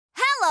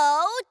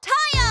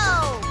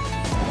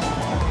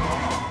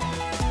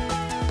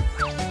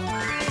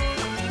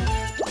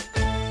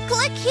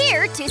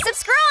to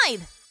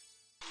subscribe.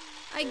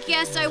 I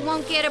guess I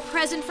won't get a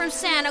present from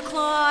Santa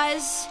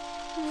Claus.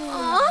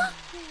 Huh?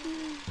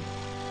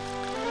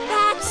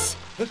 That's...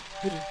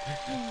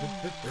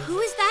 Who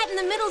is that in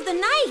the middle of the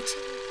night?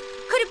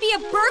 Could it be a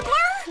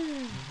burglar?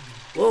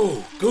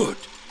 Oh, good.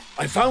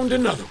 I found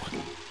another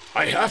one.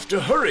 I have to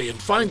hurry and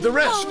find the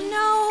rest. Oh,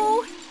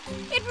 no.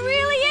 It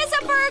really is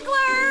a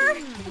burglar.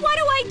 What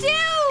do I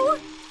do?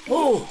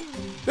 Oh,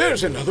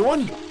 there's another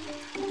one.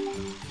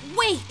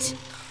 Wait.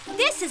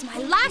 This is my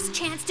last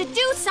chance to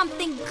do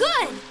something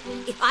good.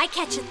 If I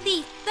catch a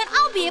thief, then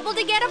I'll be able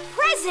to get a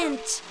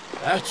present.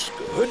 That's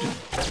good.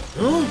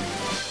 Huh?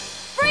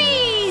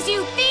 Freeze,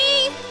 you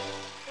thief!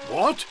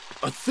 What?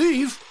 A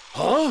thief?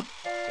 Huh?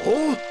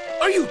 Oh,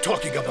 are you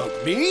talking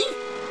about me?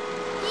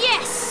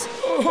 Yes.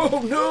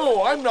 Oh,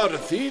 no, I'm not a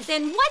thief.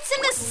 Then what's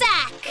in the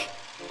sack?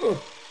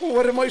 Oh,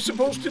 what am I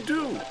supposed to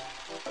do?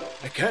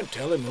 I can't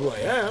tell him who I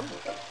am.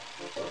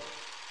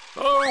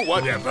 Oh,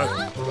 whatever.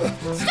 Huh?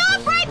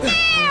 Stop right there!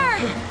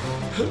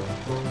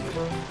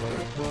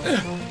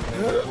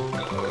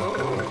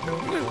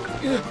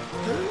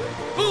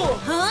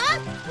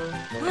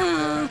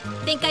 Huh?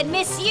 Think I'd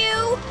miss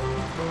you?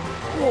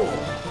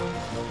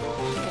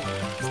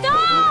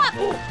 Stop!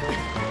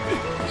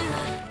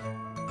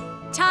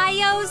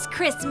 Tayo's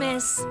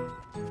Christmas.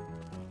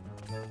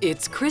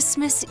 It's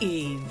Christmas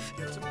Eve.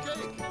 Some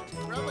cake.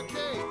 Grab a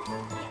cake.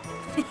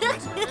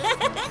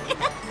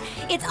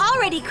 It's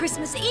already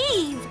Christmas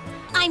Eve.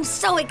 I'm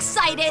so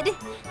excited.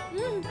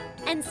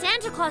 And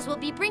Santa Claus will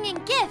be bringing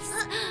gifts.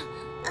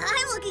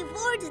 I'm looking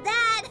forward to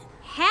that.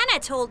 Hannah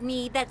told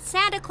me that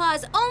Santa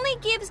Claus only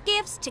gives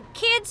gifts to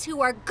kids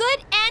who are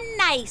good and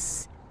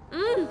nice.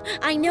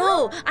 I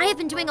know. I have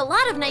been doing a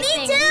lot of nice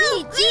things.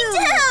 Me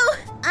too!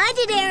 I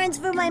did errands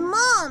for my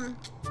mom.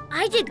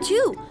 I did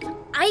too.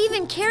 I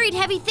even carried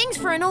heavy things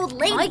for an old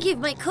lady. I gave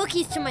my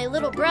cookies to my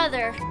little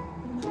brother.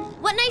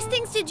 What nice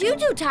things did you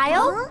do,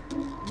 Tayo?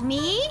 Huh?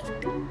 Me?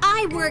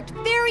 I worked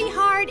very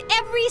hard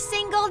every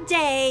single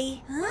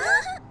day.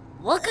 Huh?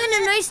 What kind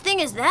of nice thing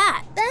is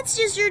that? That's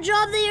just your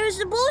job that you're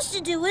supposed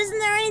to do. Isn't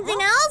there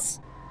anything else?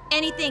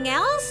 Anything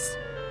else?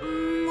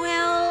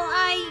 Well,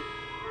 I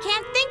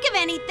can't think of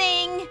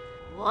anything.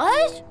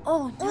 What?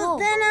 Oh, no. Well,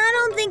 then I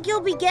don't think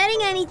you'll be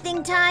getting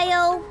anything,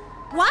 Tayo.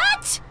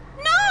 What?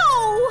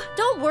 No!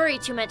 Don't worry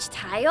too much,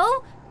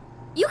 Tayo.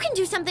 You can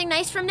do something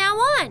nice from now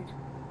on.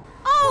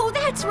 Oh,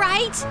 that's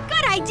right.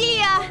 Good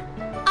idea.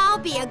 I'll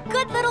be a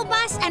good little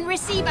bus and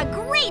receive a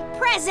great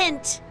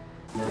present.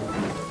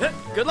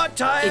 Good luck,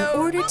 Tayo. In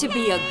order to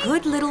be a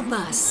good little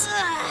bus,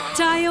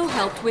 Tayo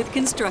helped with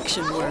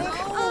construction work.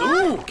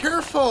 Ooh,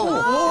 careful.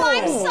 Oh,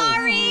 I'm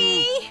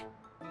sorry.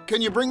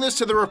 Can you bring this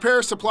to the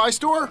repair supply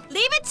store?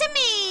 Leave it to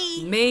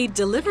me. Made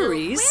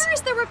deliveries. Where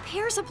is the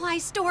repair supply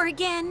store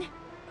again?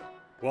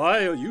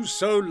 Why are you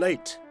so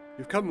late?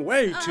 You've come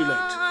way too late.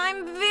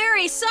 I'm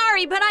very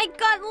sorry, but I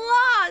got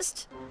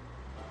lost.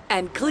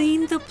 And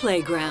cleaned the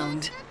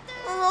playground.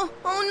 Oh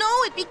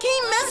no, it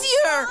became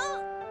messier.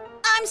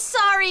 I'm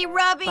sorry,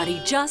 Rubby. But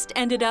he just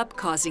ended up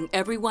causing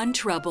everyone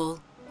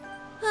trouble.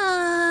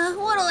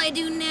 What'll I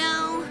do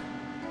now?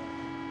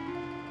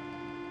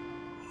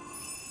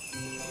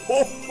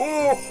 Ho,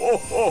 ho, ho,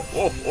 ho,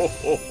 ho, ho,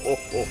 ho,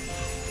 ho,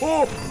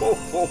 ho, ho,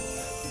 ho.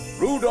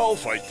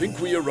 Rudolph, I think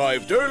we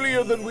arrived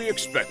earlier than we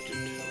expected.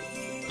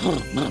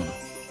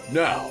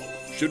 Now,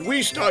 should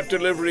we start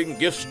delivering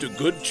gifts to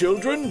good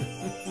children?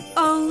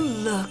 Oh,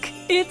 look,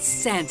 it's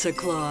Santa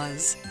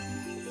Claus.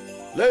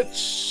 Let's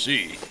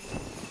see.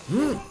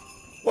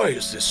 Why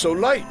is this so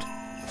light?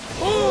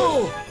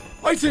 Oh,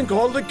 I think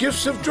all the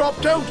gifts have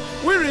dropped out.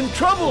 We're in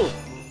trouble.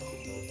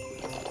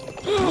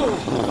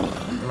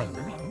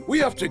 We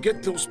have to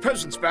get those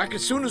presents back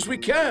as soon as we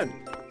can.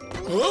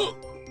 Huh?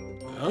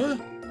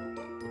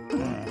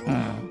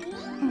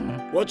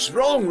 What's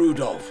wrong,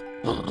 Rudolph?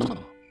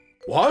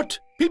 What?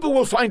 People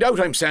will find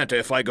out I'm Santa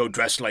if I go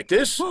dressed like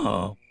this.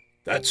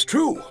 That's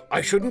true.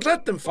 I shouldn't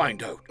let them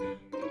find out.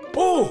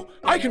 Oh,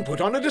 I can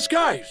put on a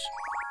disguise.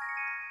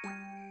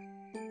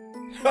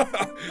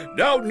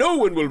 Now no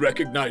one will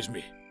recognize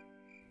me.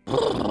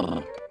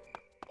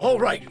 All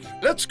right,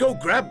 let's go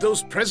grab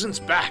those presents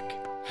back.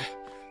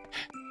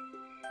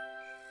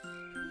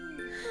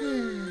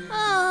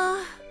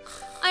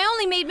 I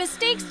only made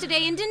mistakes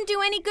today and didn't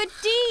do any good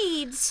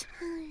deeds.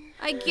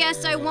 I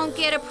guess I won't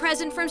get a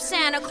present from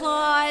Santa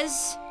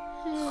Claus.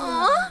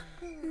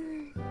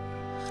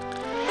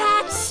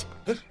 That's...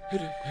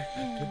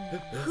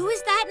 Who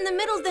is that in the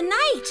middle of the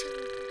night?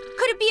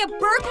 Could it be a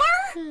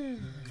burglar?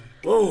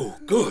 Oh,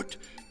 good.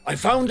 I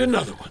found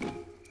another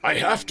one. I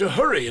have to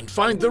hurry and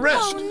find the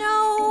rest. Oh,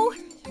 no.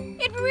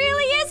 It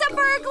really is a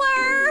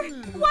burglar.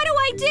 What do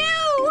I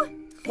do?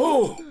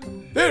 Oh,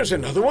 there's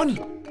another one.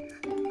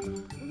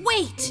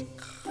 Wait.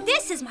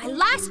 This is my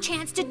last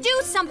chance to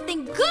do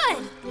something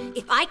good.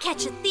 If I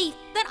catch a thief,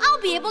 then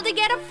I'll be able to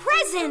get a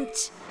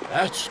present.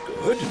 That's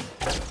good.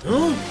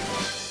 Huh?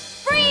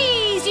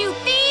 Freeze, you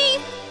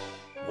thief!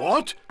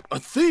 What? A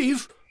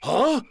thief?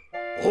 Huh?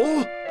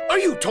 Oh, are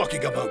you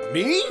talking about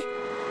me?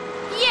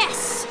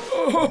 Yes!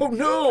 Oh,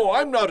 no,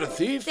 I'm not a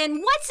thief.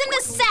 Then what's in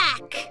the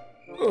sack?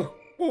 Oh,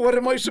 well, what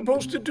am I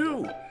supposed to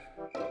do?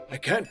 I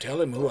can't tell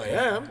him who I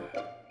am.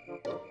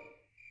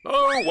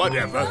 Oh,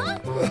 whatever.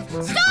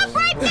 Stop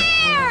right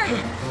there!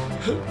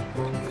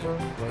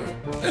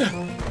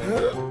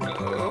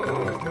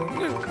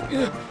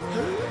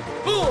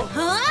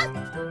 Huh?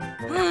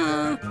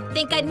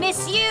 Think I'd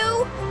miss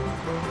you?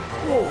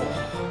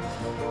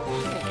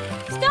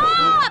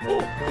 Stop!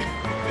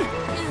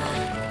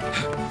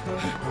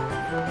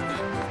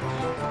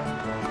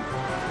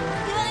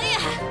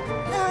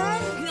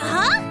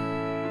 Huh?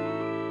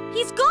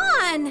 He's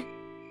gone!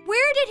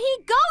 Where did he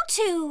go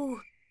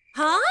to?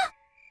 Huh?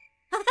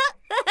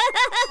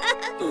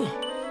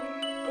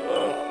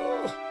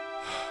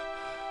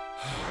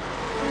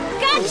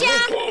 Gotcha!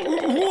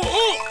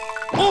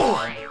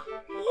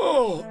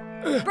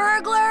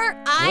 Burglar,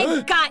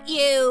 I got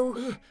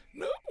you!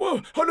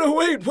 Oh, no,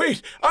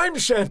 wait. I'm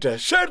Santa.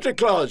 Santa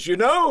Claus, you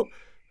know?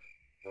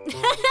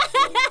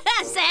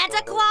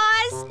 Santa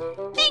Claus?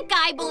 Think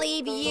I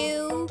believe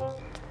you.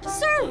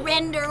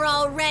 Surrender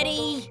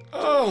already.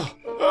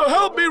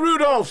 Help me,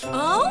 Rudolph.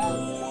 Oh?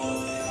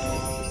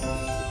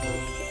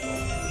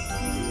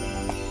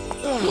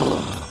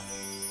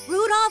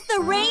 Rudolph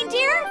the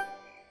reindeer?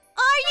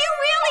 Are you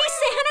really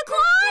Santa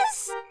Claus?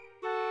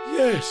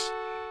 Yes.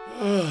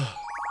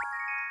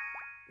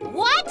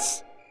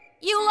 What?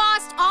 You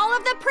lost all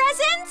of the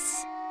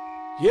presents?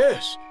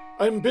 Yes,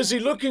 I'm busy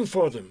looking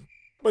for them,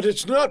 but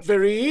it's not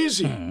very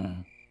easy.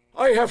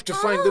 I have to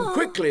find them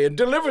quickly and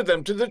deliver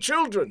them to the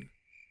children.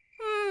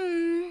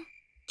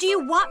 Do you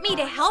want me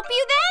to help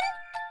you then?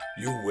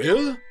 You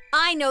will?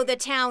 I know the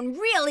town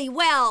really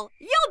well.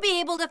 You'll be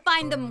able to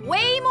find them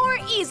way more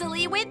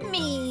easily with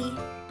me.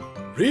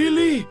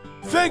 Really?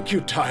 Thank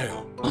you,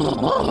 Taiyo.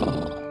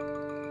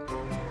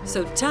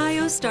 So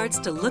Tayo starts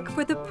to look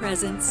for the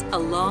presents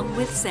along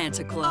with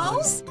Santa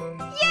Claus.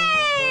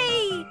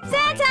 Yay!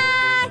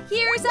 Santa,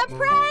 here's a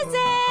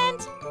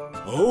present.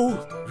 Oh,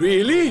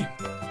 really?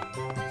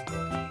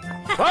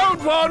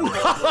 Found one!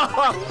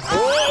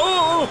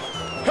 Oh,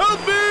 help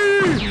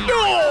me!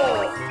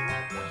 No!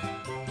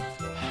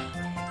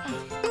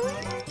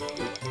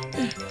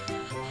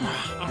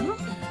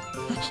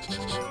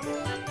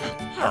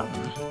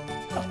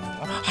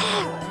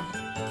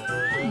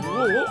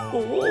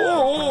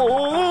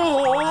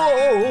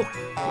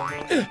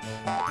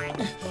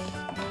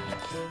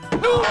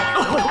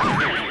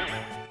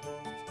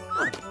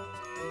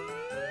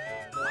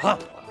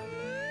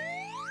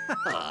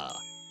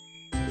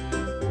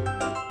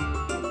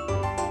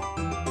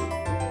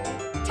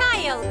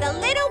 Tayo, the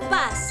little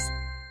bus.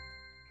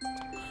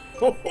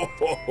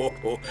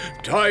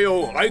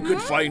 Taiyo, I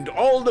could find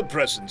all the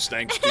presents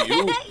thanks to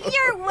you.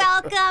 You're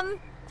welcome.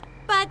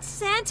 But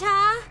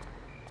Santa...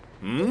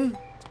 Hmm?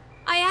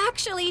 I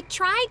actually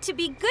tried to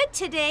be good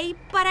today,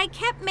 but I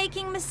kept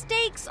making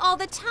mistakes all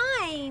the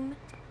time.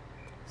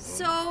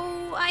 So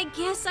I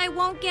guess I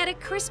won't get a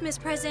Christmas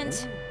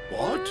present.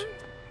 What?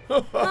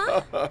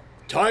 Huh?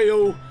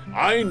 Taiyo,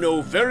 I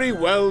know very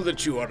well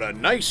that you are a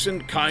nice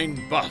and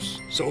kind bus.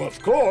 So of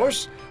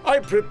course, I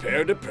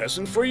prepared a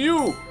present for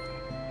you.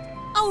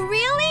 Oh,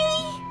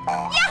 really?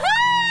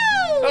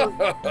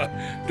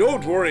 Yahoo!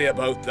 Don't worry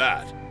about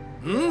that.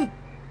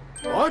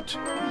 What?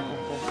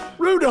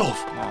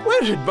 Rudolph,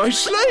 where did my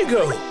sleigh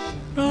go?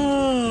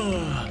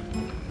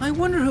 I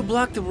wonder who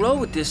blocked the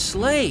road with this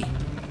sleigh.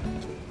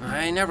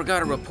 I never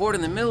got a report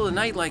in the middle of the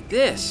night like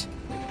this.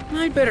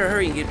 I'd better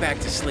hurry and get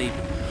back to sleep.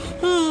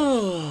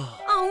 Oh,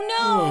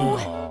 no!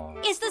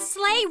 Is the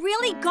sleigh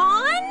really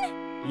gone?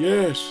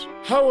 Yes.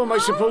 How am I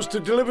supposed to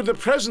deliver the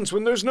presents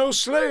when there's no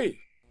sleigh?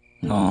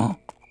 What?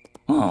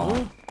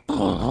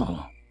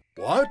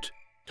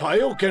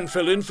 Taiyo can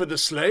fill in for the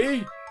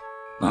sleigh?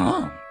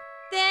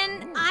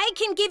 Then I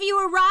can give you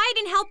a ride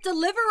and help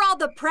deliver all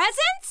the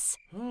presents?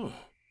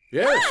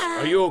 Yes.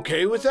 Are you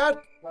okay with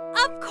that?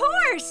 Of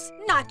course!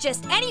 Not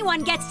just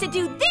anyone gets to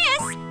do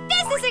this!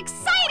 This is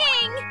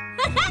exciting!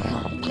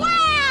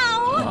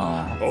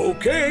 Wow!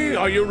 Okay,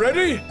 are you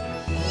ready?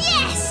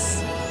 Yes!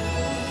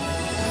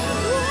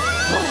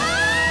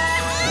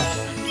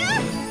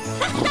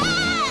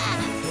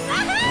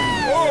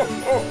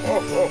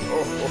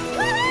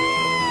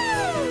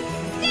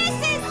 This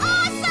is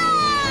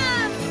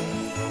awesome!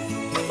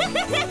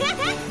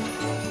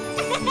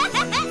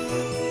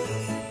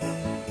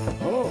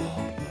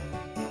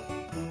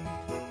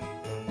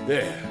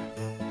 There.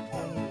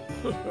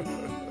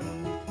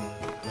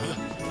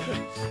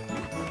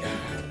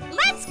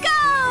 Let's go!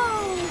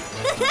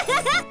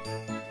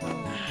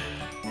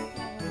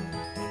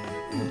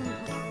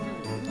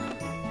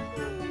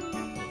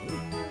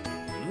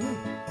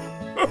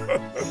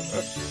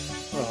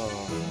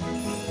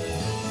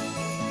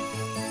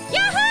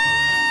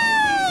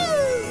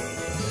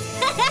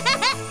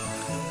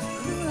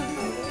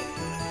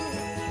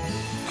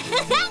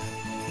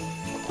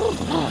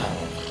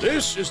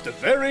 This is the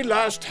very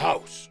last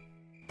house.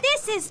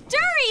 This is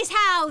Dury's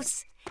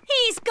house!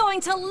 He's going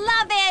to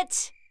love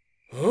it!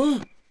 Huh?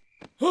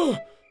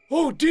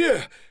 Oh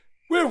dear!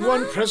 We're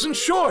one present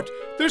short.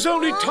 There's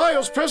only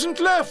Tayo's present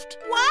left.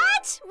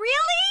 What?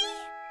 Really?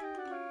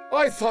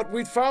 I thought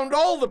we'd found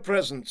all the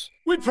presents.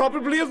 We'd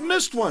probably have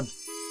missed one.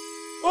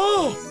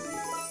 Oh!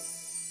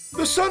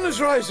 The sun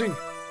is rising.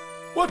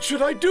 What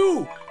should I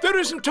do? There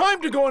isn't time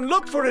to go and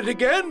look for it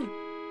again.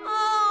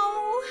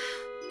 Oh.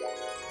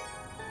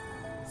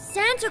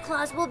 Santa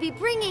Claus will be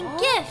bringing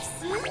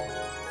gifts.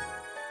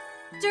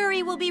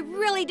 Dury will be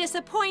really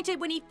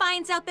disappointed when he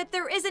finds out that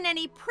there isn't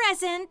any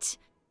present.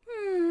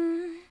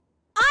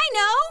 I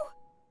know!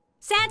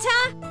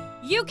 Santa,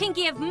 you can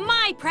give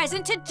my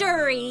present to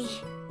Dury.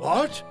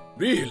 What?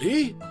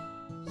 Really?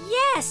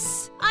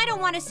 Yes! I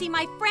don't want to see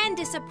my friend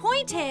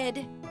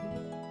disappointed.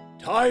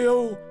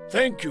 Tayo,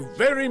 thank you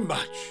very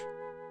much.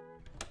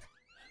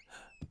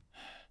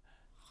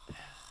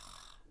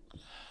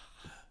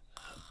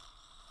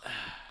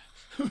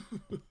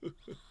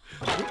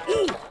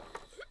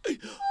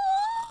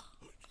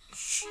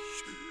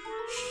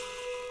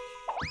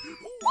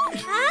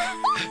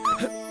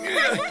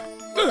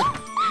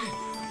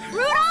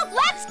 Rudolph,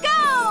 let's go!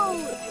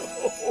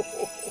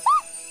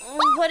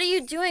 What are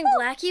you doing,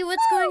 Blackie?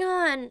 What's going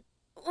on?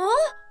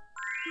 Oh?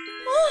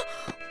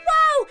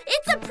 Wow!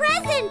 It's a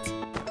present!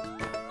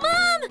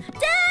 Mom!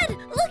 Dad!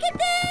 Look at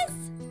this!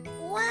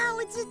 Wow,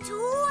 it's a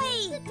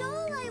toy. The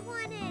doll I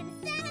wanted!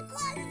 Santa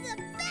Claus is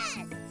the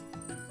best.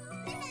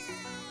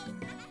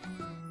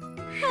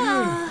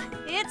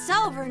 It's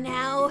over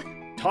now.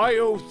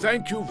 Tayo,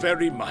 thank you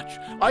very much.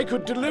 I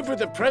could deliver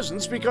the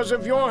presents because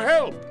of your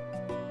help.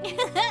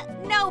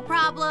 No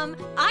problem.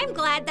 I'm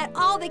glad that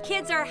all the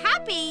kids are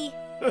happy.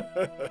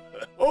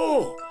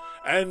 Oh,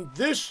 and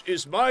this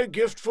is my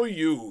gift for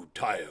you,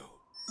 Tayo.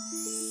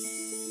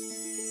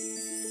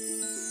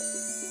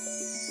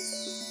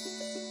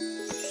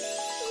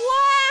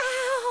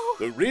 Wow!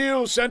 The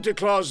real Santa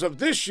Claus of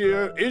this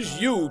year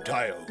is you,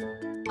 Tayo.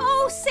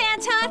 Oh,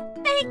 Santa,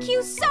 thank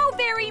you so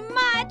very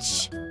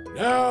much.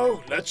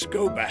 Now, let's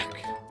go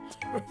back.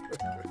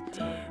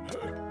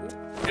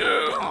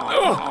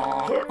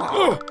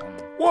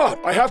 What?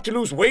 I have to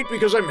lose weight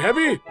because I'm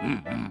heavy?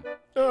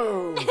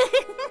 Oh.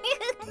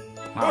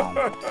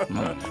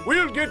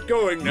 We'll get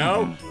going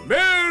now.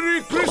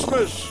 Merry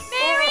Christmas!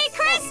 Merry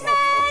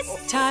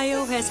Christmas!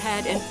 Tayo has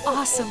had an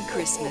awesome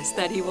Christmas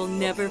that he will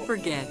never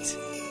forget.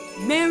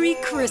 Merry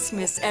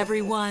Christmas,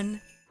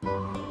 everyone.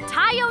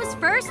 Tayo's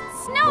first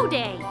snow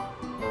day.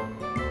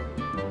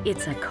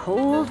 It's a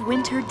cold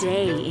winter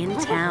day in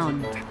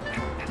town.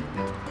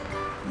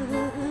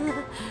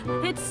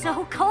 It's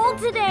so cold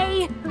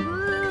today.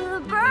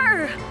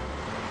 Brr.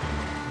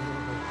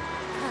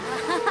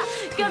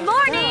 Good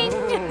morning.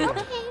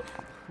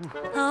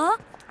 Huh?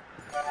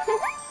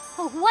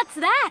 What's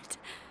that?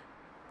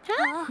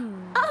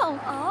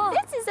 Oh,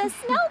 this is a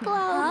snow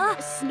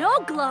globe. Snow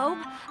globe?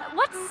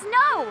 What's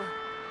snow?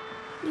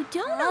 You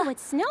don't know what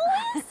snow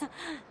is?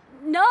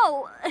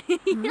 No.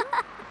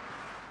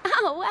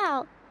 Oh,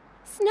 wow.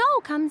 Snow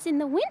comes in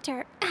the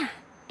winter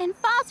and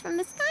falls from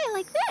the sky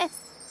like this.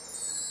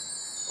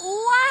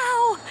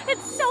 Wow,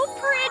 it's so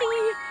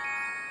pretty.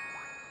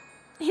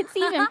 It's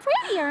even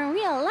prettier in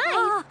real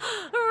life.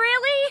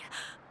 Really?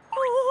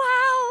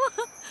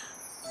 Wow.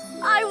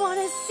 I want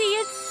to see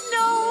it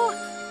snow.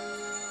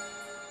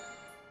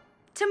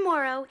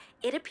 Tomorrow,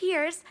 it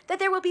appears that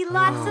there will be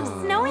lots of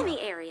snow in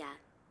the area.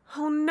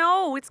 Oh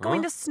no, it's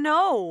going to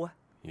snow.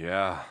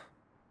 Yeah.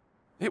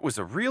 It was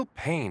a real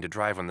pain to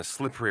drive on the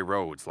slippery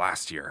roads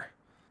last year.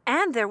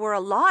 And there were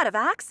a lot of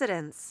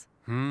accidents.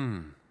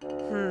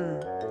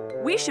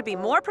 We should be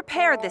more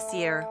prepared this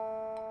year.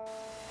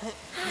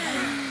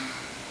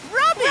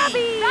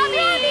 Robbie!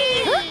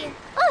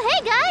 Oh,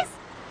 hey, guys.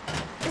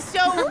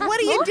 So, what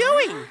are you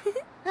doing?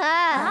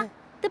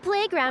 The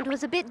playground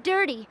was a bit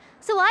dirty,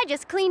 so I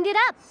just cleaned it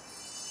up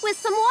with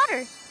some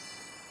water.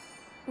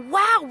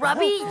 Wow,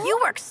 Robbie, you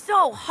work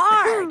so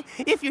hard.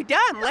 If you're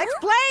done, let's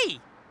play.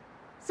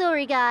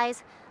 Sorry,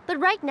 guys, but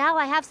right now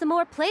I have some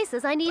more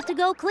places I need to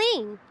go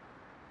clean.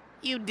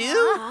 You do?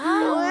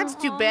 Well, that's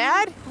too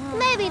bad.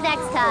 Maybe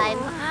next time.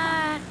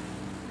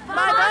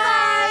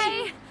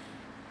 Bye-bye.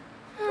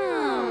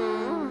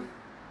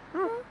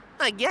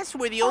 I guess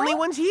we're the only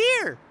ones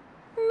here.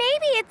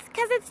 Maybe it's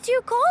because it's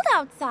too cold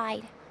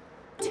outside.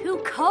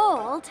 Too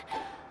cold?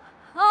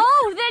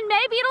 Oh, then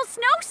maybe it'll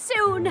snow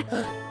soon.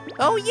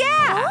 Oh,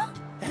 yeah.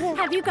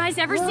 Have you guys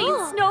ever seen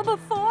snow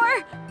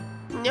before?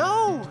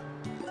 No.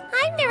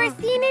 I've never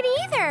seen it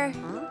either.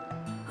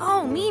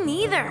 Oh, me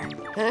neither.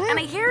 And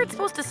I hear it's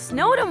supposed to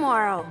snow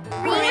tomorrow.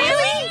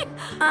 Really?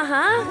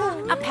 Uh-huh.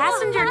 A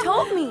passenger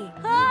told me.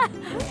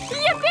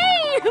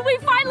 Yippee! We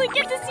finally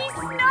get to see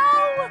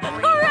snow!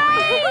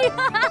 Hooray!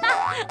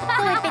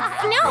 So if it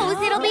snows,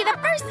 it'll be the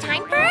first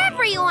time for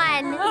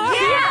everyone.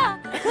 Yeah!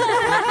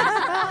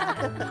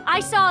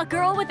 I saw a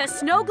girl with a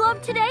snow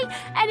globe today,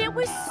 and it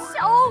was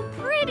so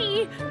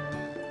pretty.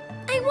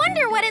 I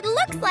wonder what it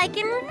looks like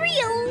in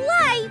real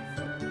life.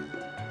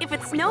 If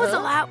it snows a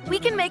lot, we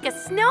can make a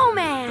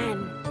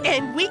snowman.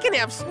 And we can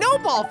have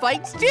snowball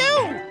fights,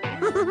 too.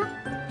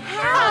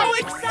 How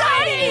exciting!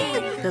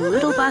 The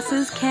little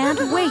buses can't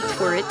wait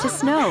for it to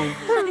snow.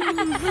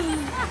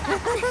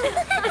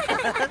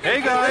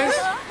 Hey, guys!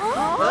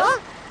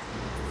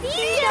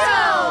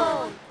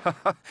 Tito!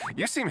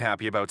 You seem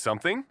happy about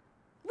something.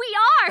 We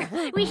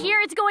are! We hear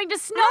it's going to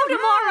snow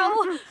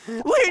tomorrow!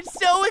 We're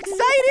so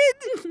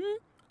excited!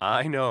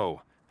 I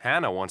know.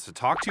 Hannah wants to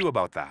talk to you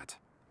about that.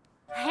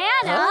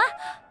 Hannah?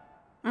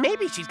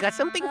 Maybe she's got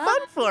something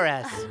fun for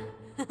us.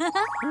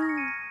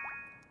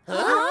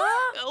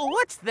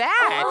 What's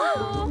that?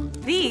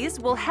 These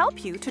will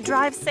help you to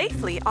drive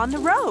safely on the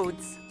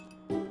roads.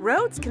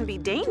 Roads can be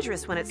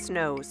dangerous when it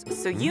snows,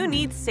 so you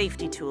need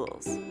safety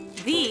tools.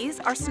 These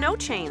are snow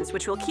chains,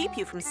 which will keep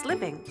you from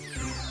slipping.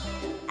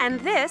 And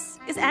this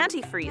is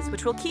antifreeze,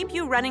 which will keep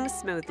you running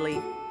smoothly.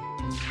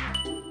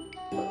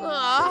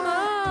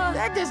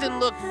 That doesn't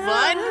look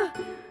fun.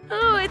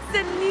 Oh, it's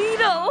a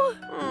needle.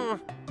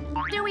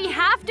 Do we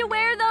have to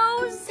wear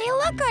those? They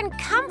look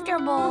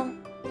uncomfortable.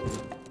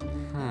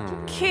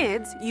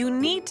 Kids, you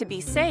need to be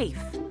safe.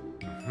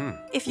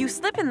 If you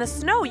slip in the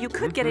snow, you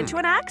could get into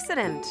an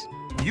accident.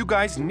 You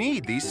guys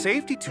need these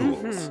safety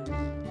tools.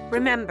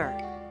 Remember,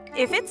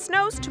 if it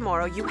snows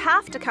tomorrow, you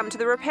have to come to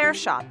the repair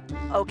shop,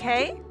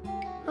 okay?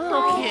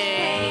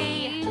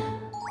 Okay.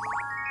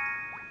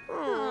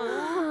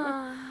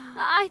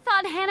 I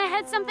thought Hannah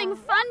had something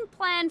fun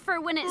planned for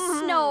when it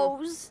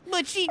snows.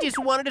 But she just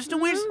wanted us to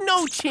wear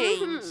snow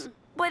chains.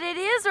 But it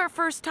is our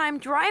first time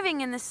driving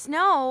in the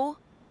snow.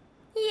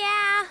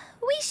 Yeah,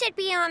 we should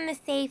be on the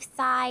safe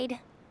side.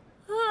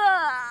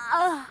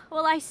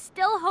 Well, I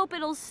still hope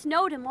it'll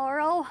snow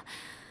tomorrow.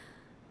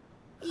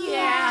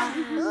 Yeah.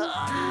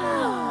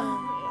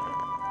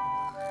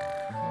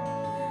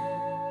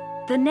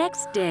 The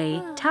next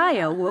day,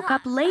 Taiyo woke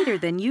up later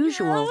than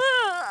usual.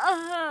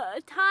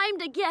 Time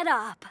to get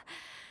up.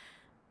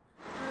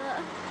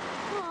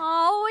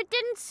 Oh, it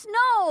didn't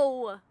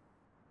snow.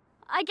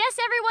 I guess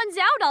everyone's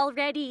out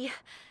already.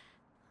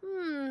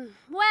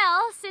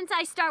 Well, since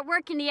I start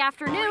work in the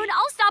afternoon,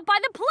 I'll stop by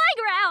the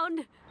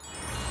playground.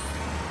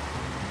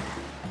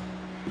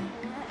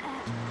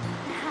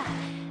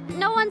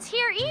 No one's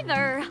here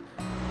either.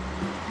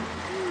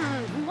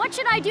 What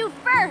should I do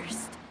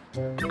first?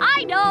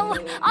 I know!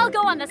 I'll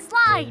go on the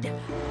slide.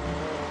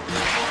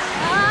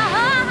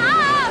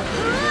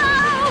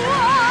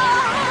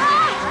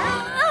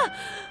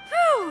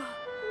 Phew!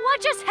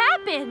 What just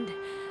happened?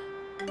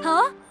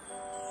 Huh?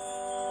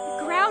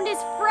 The ground is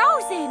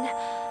frozen.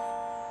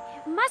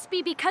 It must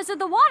be because of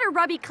the water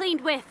Rubby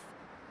cleaned with.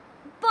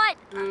 But,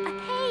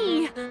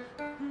 hey,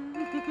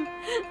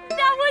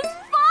 that was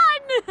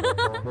fun!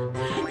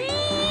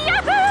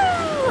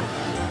 Yahoo!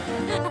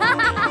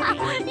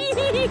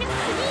 Yippee!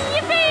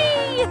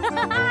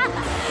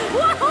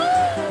 Woohoo!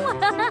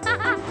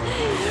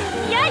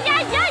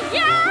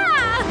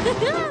 Yeah!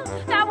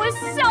 That was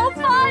so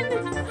fun!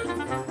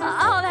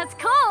 Oh, that's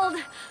cold.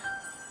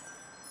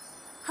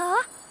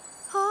 Huh?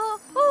 Oh,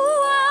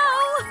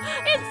 wow!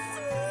 It's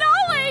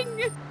snowing!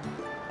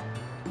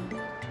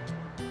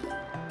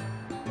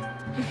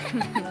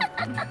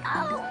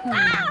 Oh,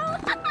 wow!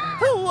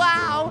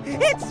 Wow!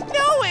 It's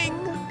snowing!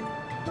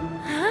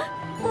 Huh?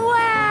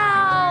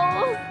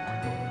 Wow!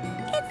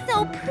 It's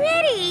so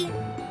pretty!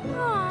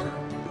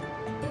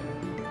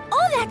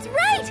 Oh, that's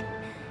right!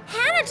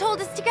 Hannah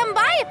told us to come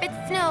by if it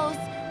snows.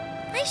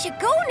 I should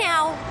go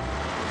now.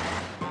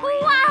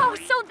 Wow,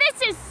 so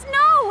this is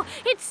snow!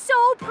 It's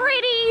so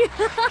pretty!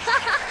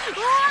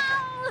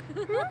 Wow!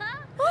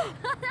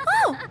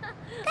 Oh,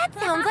 that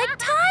sounds like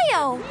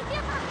Taiyo!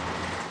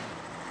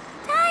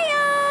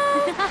 Taiyo!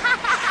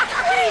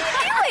 What are you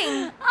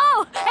doing?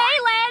 Oh, hey,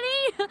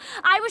 Lanny!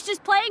 I was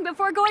just playing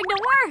before going to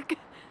work.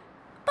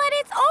 But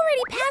it's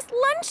already past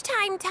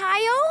lunchtime,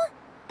 Taiyo.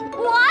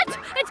 What?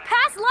 It's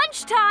past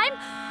lunchtime?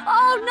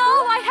 Oh,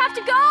 no, I have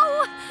to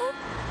go.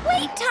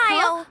 Wait,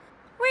 Taiyo.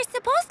 We're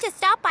supposed to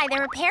stop by the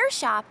repair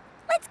shop.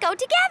 Let's go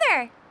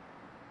together.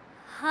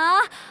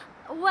 Huh?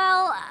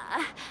 Well,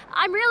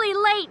 I'm really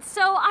late,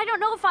 so I don't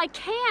know if I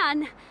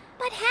can.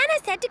 But Hannah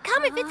said to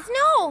come if it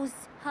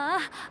snows.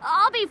 Huh?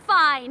 I'll be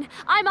fine.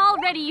 I'm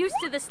already used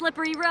to the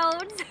slippery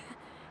roads.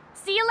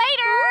 See you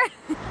later.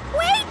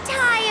 Wait,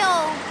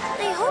 Taiyo.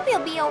 I hope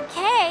you'll be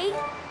okay.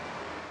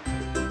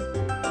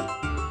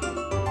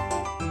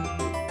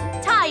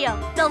 Taiyo,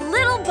 the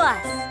little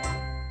bus.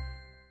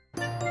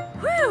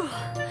 Whew.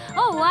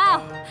 Oh,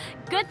 wow.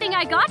 Good thing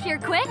I got here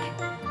quick.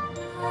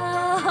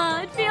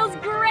 It feels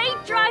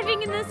great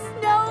driving in the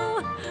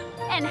snow.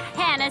 And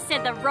Hannah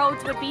said the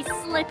roads would be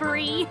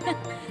slippery.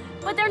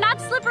 But they're not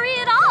slippery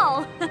at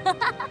all.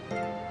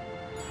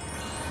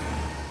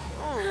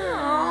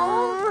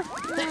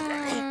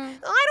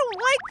 I don't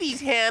like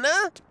these,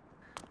 Hannah.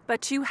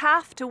 But you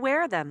have to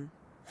wear them.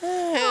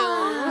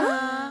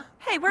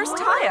 Hey, where's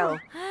Taiyo?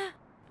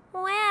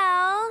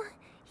 Well,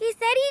 he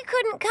said he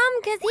couldn't come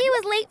because he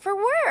was late for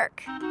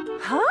work.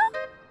 Huh?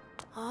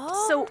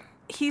 So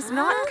he's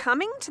not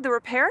coming to the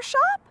repair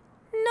shop?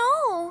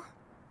 No.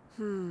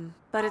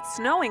 But it's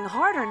snowing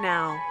harder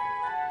now.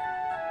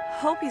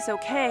 Hope he's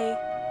okay.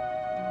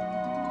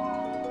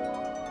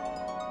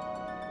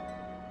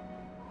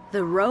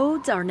 The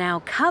roads are now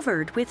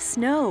covered with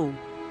snow.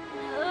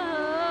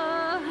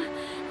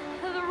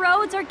 The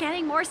roads are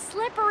getting more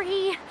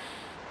slippery,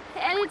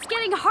 and it's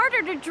getting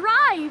harder to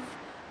drive.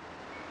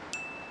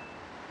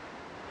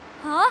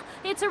 Huh?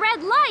 It's a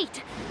red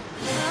light.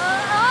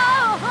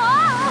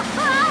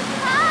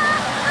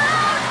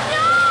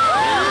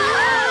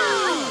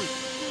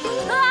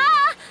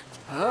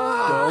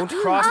 Don't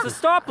cross the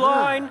stop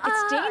line.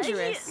 It's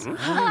dangerous.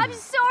 I'm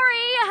sorry.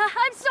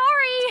 I'm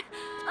sorry.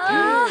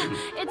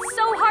 It's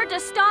so hard to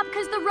stop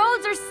because the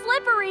roads are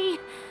slippery.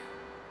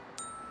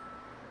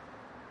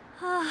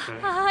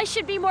 I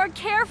should be more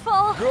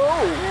careful.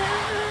 Go!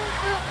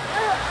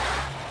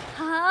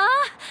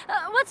 Huh?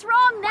 What's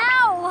wrong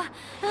now?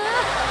 Phew.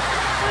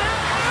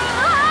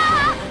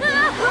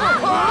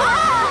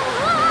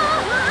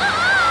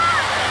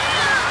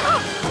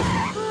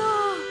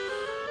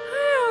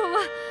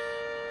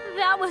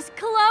 That was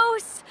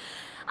close.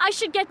 I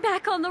should get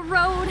back on the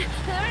road.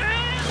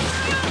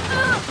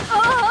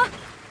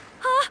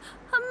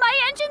 My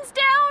engine's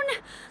down.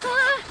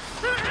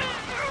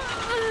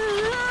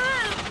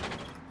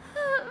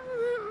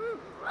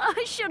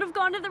 I should have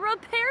gone to the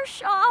repair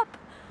shop.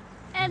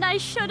 And I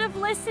should have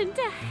listened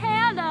to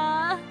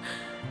Hannah.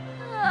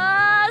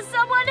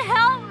 Someone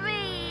help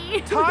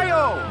me!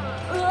 Taiyo!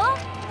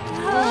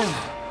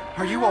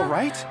 Are you all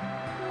right?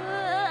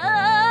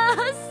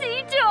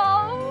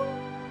 Cito!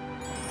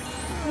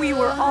 We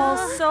were all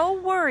so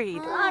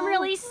worried. I'm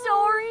really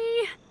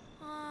sorry.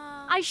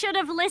 I should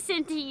have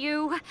listened to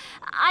you.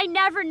 I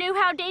never knew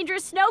how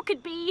dangerous snow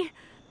could be.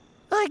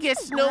 I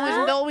guess snow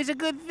isn't always a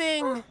good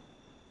thing.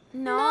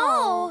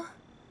 No.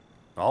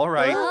 All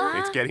right,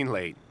 it's getting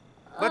late.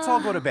 Let's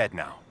all go to bed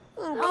now.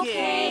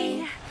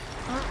 Okay.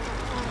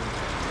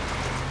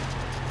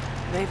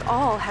 They've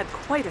all had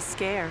quite a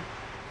scare.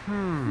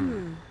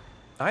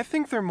 I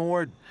think they're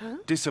more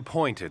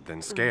disappointed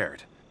than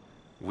scared.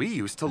 We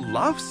used to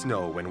love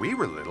snow when we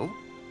were little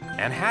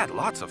and had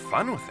lots of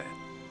fun with it.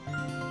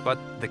 But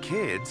the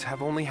kids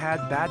have only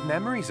had bad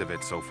memories of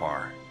it so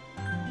far.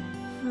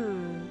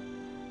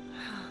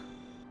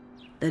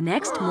 The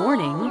next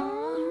morning...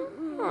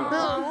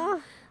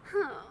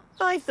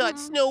 I thought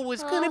snow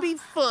was gonna be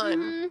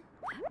fun.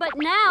 But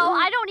now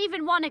I don't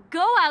even want to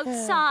go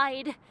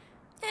outside.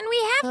 And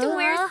we have to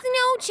wear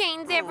snow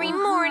chains every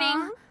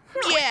morning.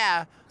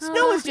 Yeah,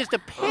 snow is just a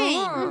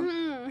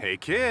pain. Hey,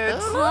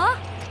 kids. Huh?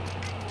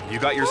 You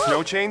got your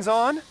snow chains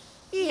on?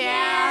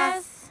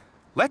 Yes.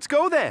 Let's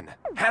go then.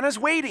 Hannah's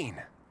waiting.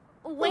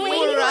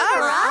 Waiting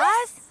for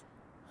us?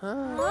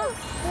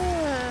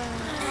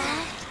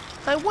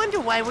 I wonder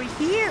why we're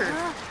here.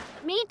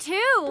 Me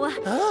too.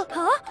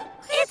 Huh?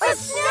 It's a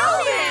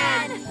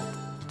snowman!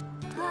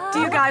 Do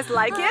you guys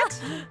like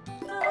it?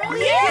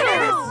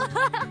 Yes!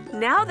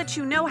 Now that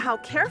you know how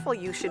careful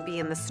you should be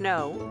in the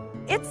snow,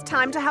 it's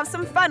time to have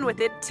some fun with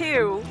it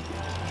too.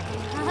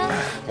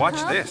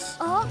 Watch this.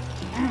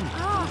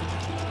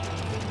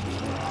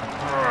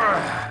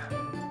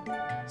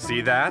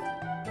 See that?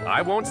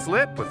 I won't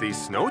slip with these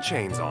snow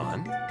chains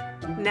on.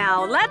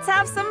 Now let's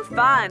have some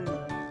fun.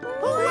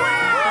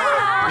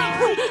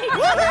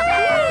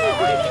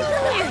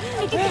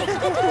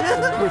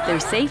 With their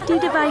safety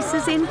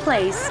devices in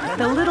place,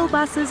 the little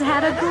buses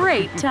had a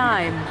great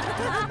time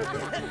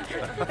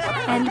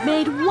and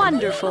made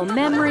wonderful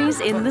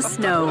memories in the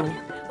snow.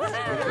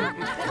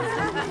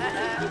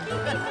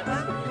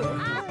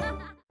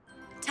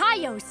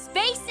 Taiyo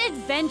Space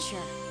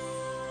Adventure.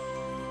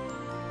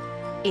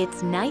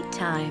 It's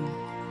nighttime.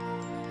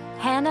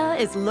 Hannah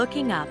is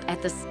looking up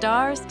at the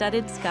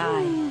star-studded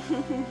sky.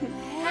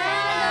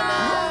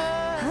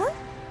 Hannah!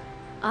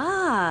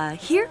 Ah,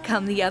 here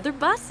come the other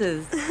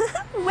buses.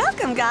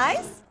 Welcome,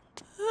 guys.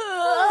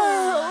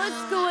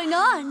 What's going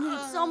on?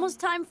 It's almost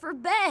time for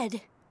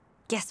bed.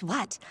 Guess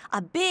what? A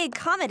big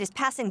comet is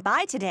passing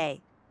by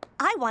today.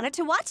 I wanted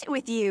to watch it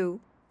with you.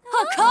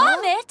 A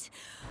comet?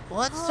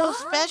 What's so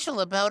special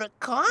about a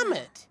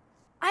comet?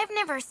 I've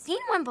never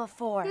seen one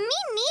before. Me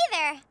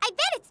neither. I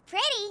bet it's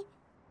pretty.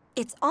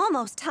 It's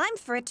almost time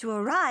for it to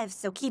arrive,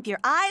 so keep your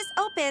eyes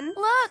open.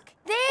 Look,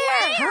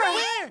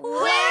 there!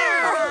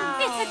 Where?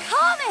 It's a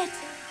comet!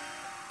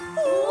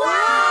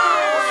 Wow!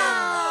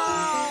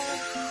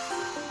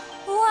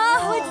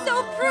 Wow, it's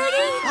so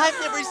pretty! I've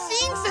never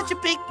seen such a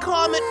big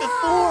comet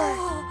before.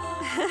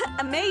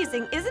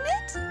 Amazing, isn't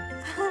it?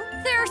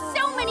 There are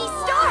so many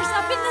stars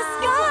up in the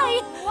sky!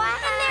 Wow.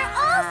 And they're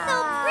all so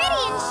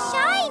pretty and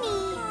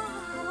shiny!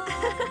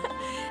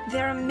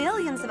 There are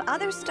millions of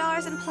other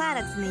stars and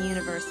planets in the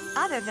universe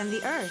other than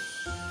the Earth.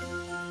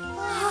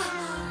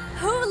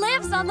 Who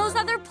lives on those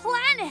other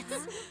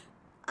planets?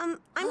 I'm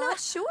not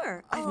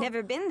sure. I've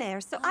never been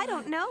there, so I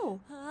don't know.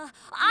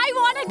 I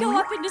want to go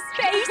up into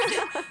space!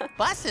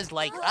 Buses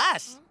like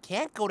us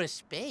can't go to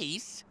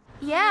space.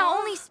 Yeah,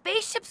 only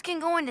spaceships can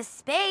go into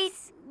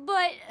space.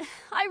 But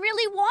I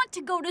really want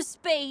to go to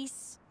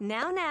space.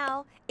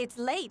 Now, it's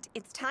late.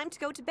 It's time to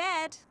go to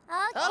bed.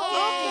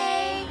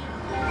 Okay.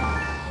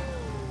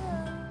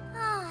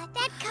 Oh,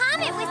 that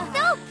comet was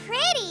so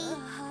pretty.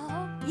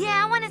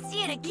 Yeah, I want to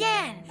see it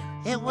again.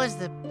 It was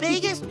the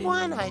biggest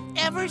one I've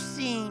ever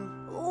seen.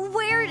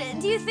 Where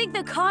do you think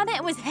the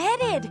comet was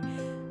headed?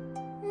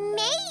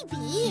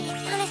 Maybe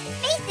it's on a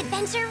space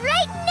adventure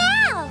right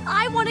now.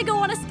 I want to go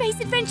on a space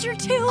adventure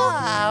too.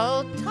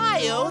 Oh,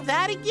 Taiyo,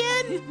 that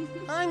again?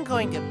 I'm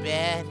going to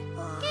bed.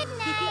 Good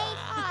night.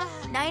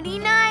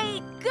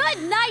 Nighty-night.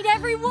 Good night,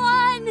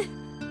 everyone.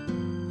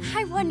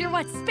 I wonder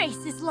what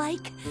space is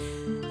like.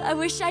 I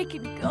wish I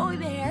could go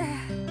there.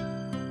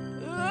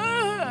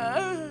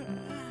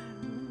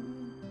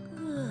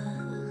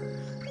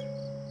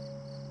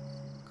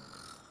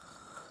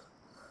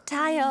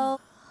 Taiyo.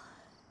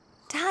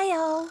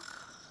 Taiyo,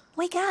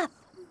 wake up.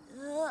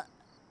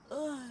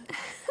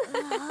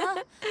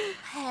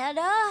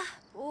 Hannah,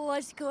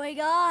 what's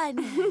going on?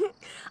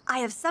 I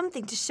have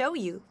something to show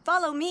you.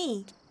 Follow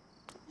me.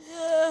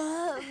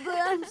 But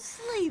I'm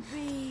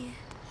sleepy.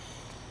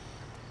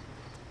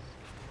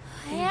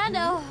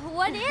 Hannah,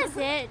 what is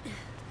it?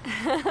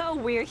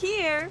 We're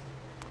here.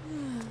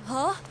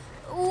 Huh?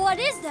 What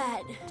is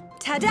that?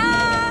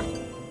 Ta-da!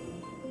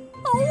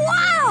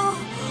 Wow!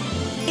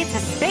 It's a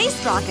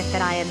space rocket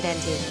that I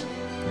invented.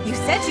 You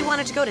said you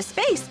wanted to go to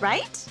space,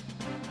 right?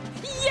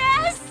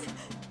 Yes!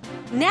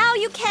 Now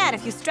you can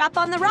if you strap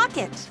on the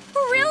rocket.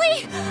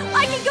 Really?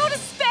 I can go to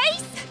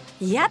space?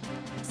 Yep.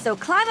 So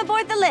climb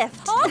aboard the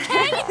lift.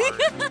 Okay.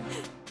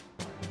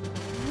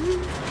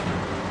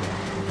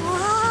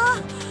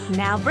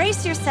 Now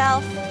brace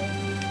yourself.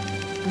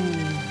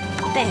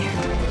 There.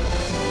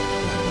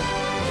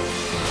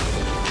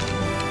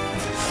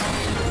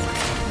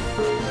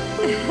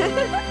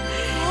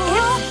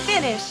 It's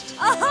finished.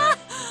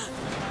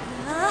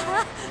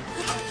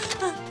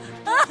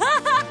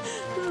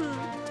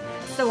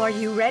 So are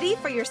you ready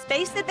for your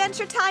space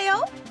adventure,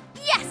 Taiyo?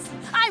 Yes,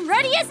 I'm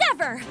ready as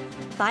ever.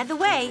 By the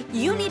way,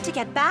 you need to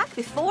get back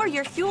before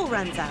your fuel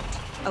runs out,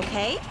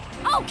 okay?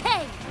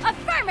 Okay,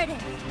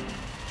 affirmative.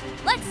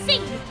 Let's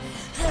see.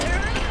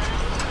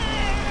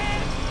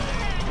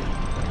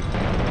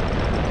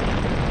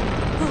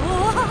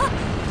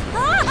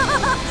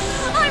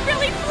 I'm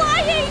really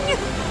flying!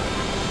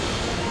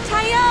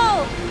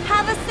 Taiyo,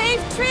 have a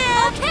safe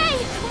trip!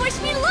 Okay, wish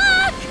me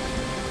luck!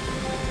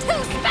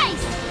 To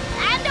space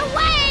and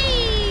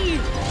away!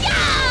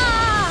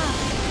 Yeah!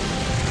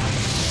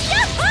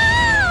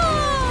 Yahoo!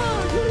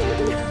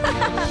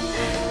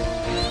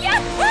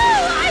 Yahoo!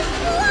 I'm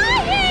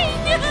flying!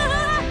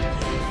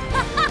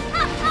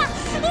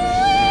 Whee!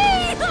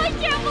 I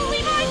can't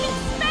believe I'm in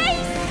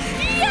space!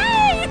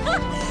 Yay!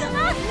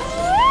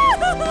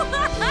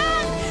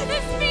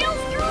 This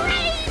feels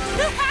great!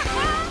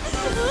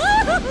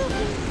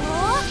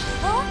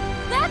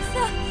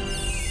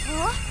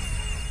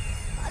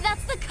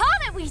 That's the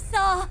comet we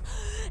saw!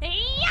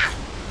 Yeah!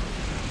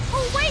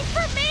 Wait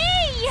for me!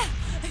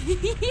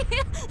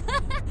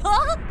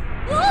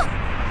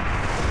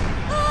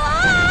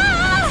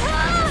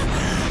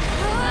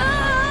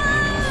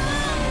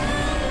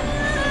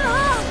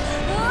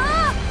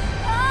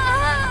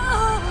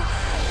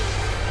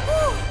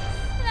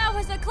 That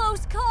was a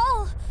close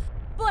call,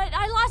 but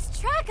I lost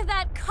track of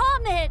that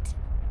comet.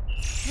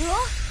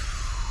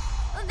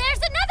 There's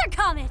another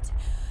comet!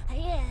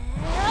 Yeah!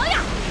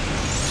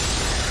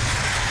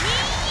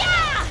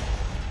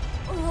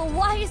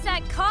 Why is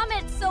that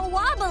comet so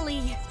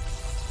wobbly?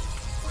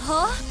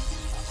 Huh?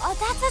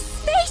 That's a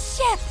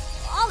spaceship!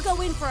 I'll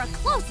go in for a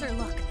closer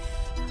look.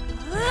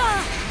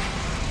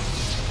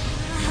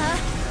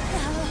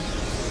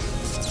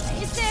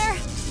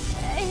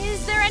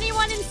 Is there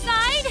anyone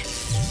inside?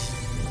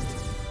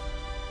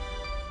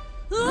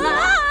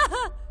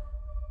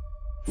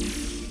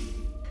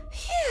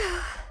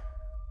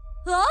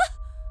 Huh?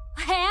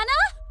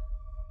 Hannah?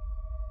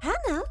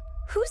 Hannah?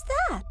 Who's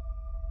that?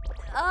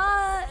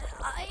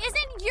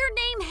 Isn't your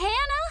name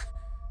Hannah?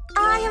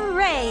 I am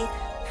Ray,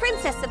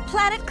 Princess of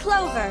Planet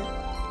Clover.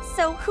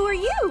 So, who are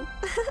you?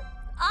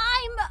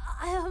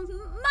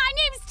 My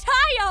name's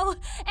Taiyo.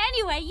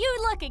 Anyway, you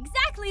look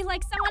exactly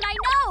like someone I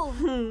know.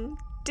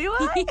 Do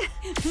I?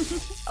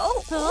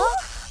 Huh?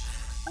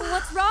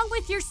 What's wrong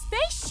with your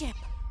spaceship?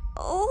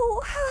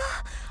 Oh,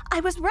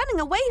 I was running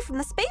away from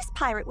the space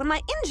pirate when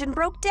my engine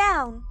broke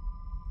down.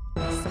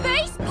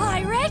 Space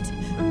pirate?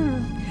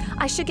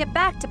 I should get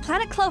back to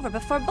Planet Clover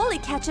before Bully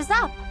catches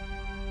up.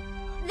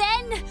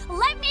 Then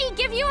let me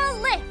give you a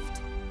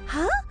lift.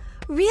 Huh?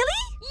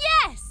 Really?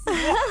 Yes! There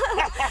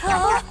you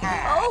are!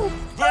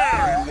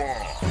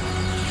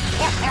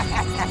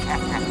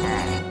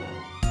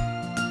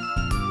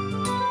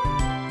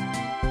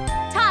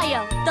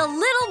 Taiyo, the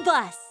little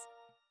bus.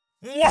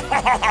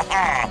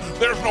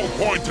 There's no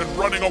point in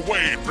running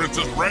away,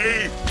 Princess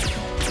Ray.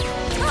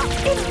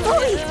 It's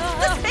Bully,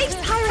 the space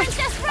pirate.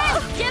 Princess Ray,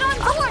 get on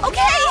board.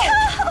 Okay.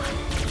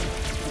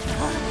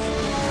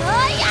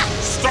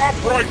 Stop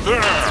right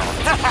there!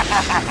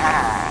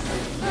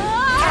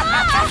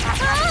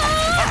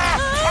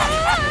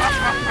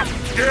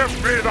 Give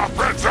me the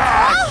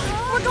princess!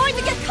 We're going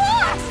to get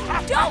caught!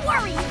 Don't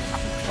worry!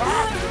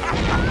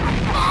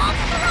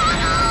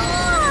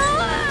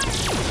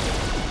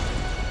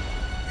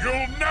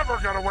 You'll never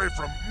get away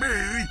from me!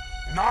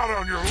 Not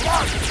on your life!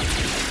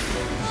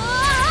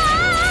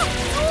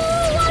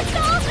 What's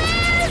all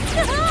this?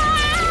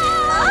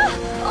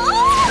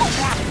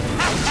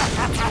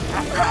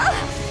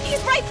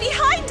 He's right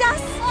behind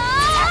us!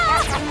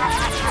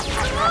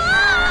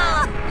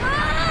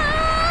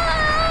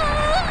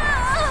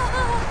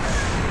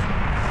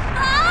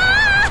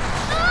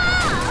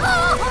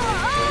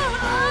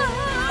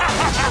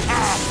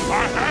 I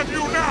have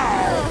you now!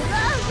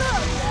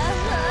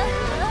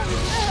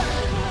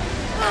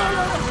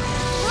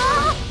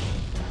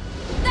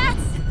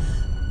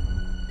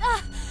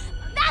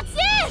 That's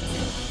it!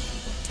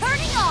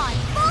 Turning on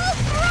full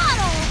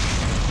throttle!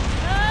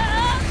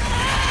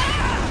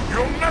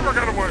 You'll never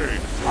get away!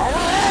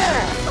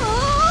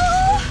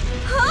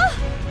 Huh?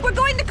 We're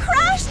going to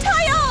crash,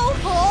 Taiyo!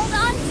 Hold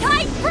on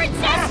tight,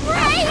 Princess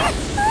Ray!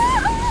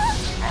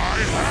 I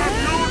have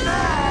you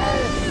now!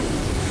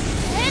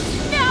 It's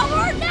now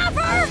or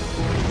never!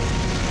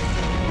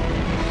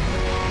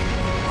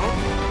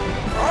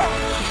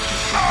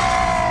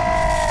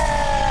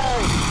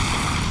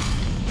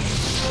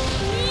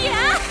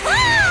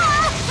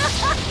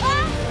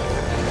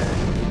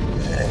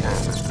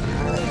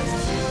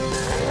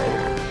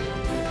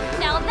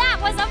 Now that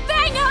was a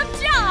bang-up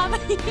job!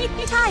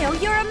 Taiyo,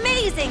 you're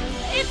amazing!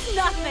 It's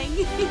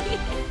nothing!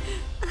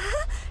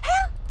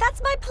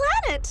 That's my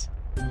planet!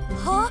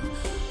 Huh?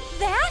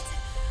 That?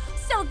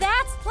 So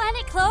that's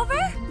Planet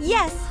Clover?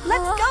 Yes,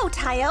 let's go,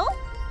 Taiyo!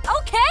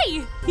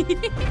 Okay!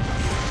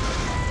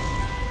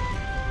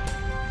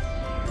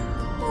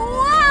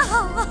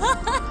 Wow!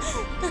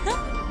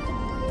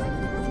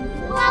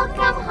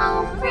 Welcome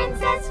home,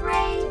 Princess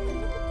Ray.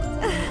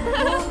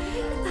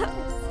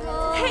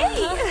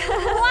 Hey!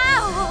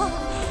 Wow!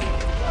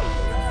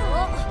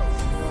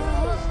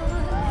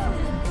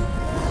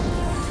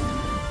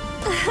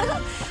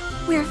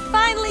 We're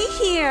finally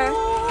here!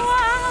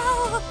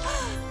 Wow!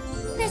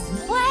 This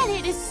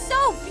planet is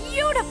so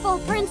beautiful,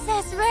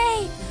 Princess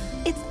Ray!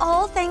 It's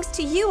all thanks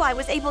to you I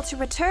was able to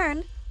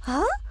return.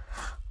 Huh?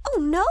 Oh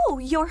no,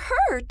 you're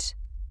hurt!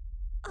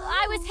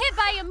 I was hit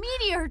by a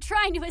meteor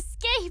trying to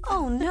escape.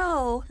 Oh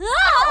no.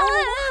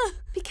 Oh!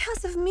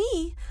 Because of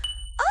me.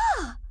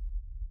 Ah!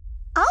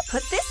 I'll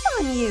put this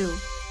on you.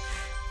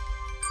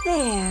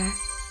 There.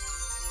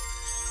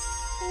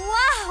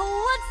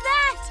 Wow, what's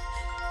that?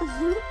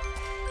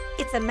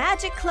 It's a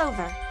magic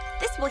clover.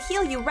 This will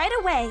heal you right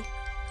away.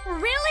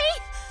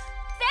 Really?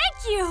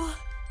 Thank you!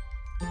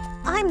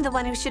 I'm the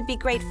one who should be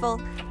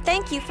grateful.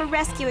 Thank you for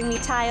rescuing me,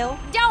 Taiyo.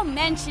 Don't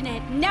mention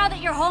it. Now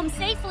that you're home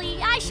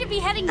safely, I should be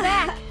heading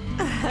back.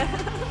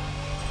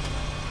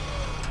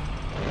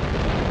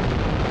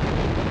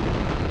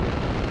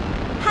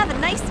 Have a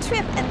nice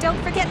trip and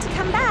don't forget to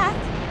come back.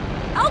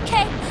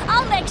 Okay,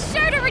 I'll make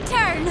sure to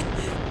return.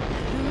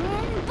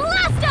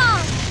 Blast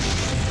off!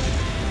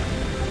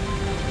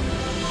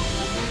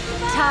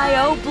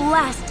 Taiyo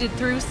blasted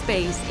through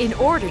space in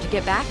order to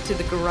get back to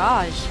the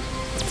garage.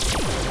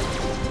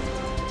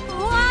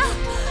 Wow,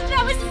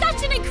 that was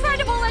such an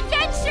incredible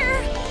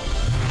adventure!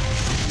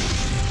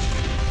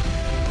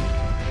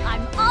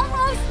 I'm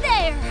almost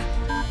there.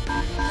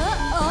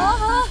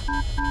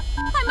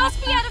 I must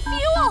be out of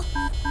fuel.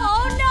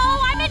 Oh no,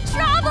 I'm in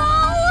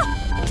trouble!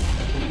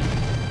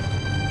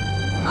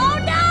 Oh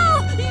no!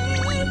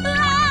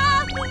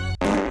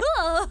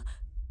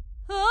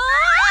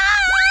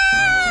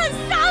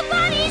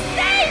 Somebody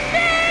save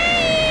me!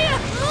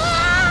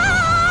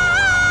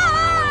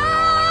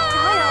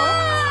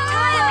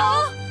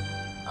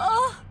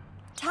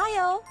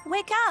 Taiyo,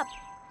 wake up.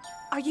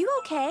 Are you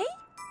okay?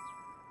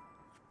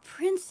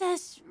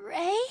 Princess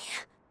Ray?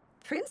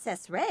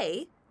 Princess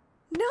Ray?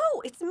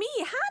 No, it's me,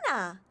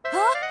 Hannah.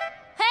 Huh?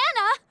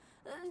 Hannah?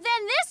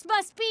 Then this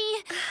must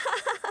be...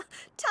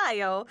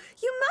 Taiyo,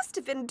 you must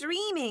have been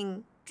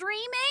dreaming.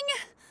 Dreaming?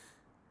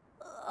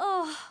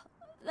 Oh,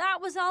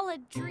 that was all a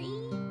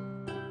dream?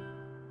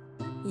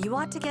 You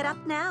ought to get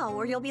up now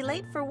or you'll be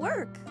late for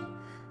work.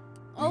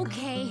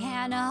 Okay,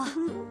 Hannah.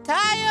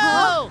 Taiyo!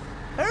 Huh?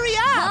 Hurry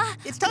up!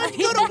 It's time to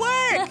go to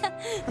work!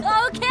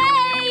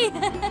 Okay!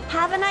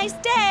 Have a nice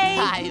day!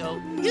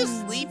 Taiyo, you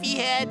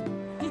sleepyhead.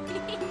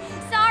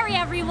 Sorry,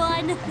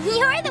 everyone.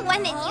 You're the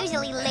one that's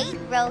usually late,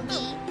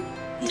 Rogi.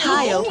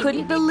 Taiyo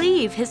couldn't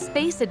believe his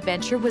space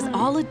adventure was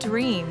all a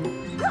dream.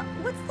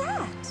 What's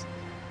that?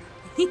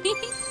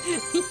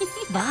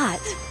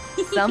 But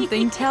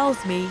something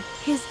tells me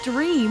his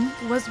dream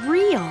was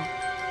real.